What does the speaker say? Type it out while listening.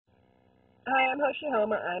Hi, I'm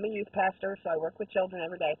hosheehoma. I'm a youth pastor, so I work with children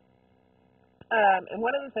every day. And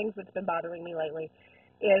one of the things that's been bothering me lately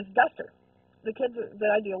is Duster. The kids that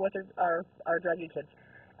I deal with are druggy kids.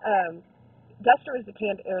 Um, Duster is the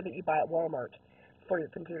canned air that you buy at Walmart for your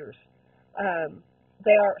computers.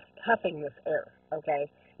 They are huffing this air, okay?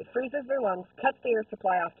 It freezes their lungs, cuts the air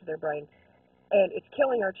supply off to their brain, and it's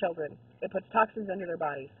killing our children. It puts toxins into their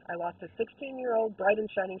bodies. I lost a 16-year-old bright and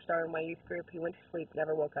shining star in my youth group. He went to sleep,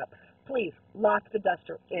 never woke up. Please lock the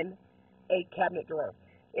Duster in a cabinet drawer.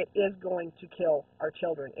 It is going to kill our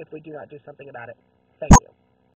children if we do not do something about it. Thank you.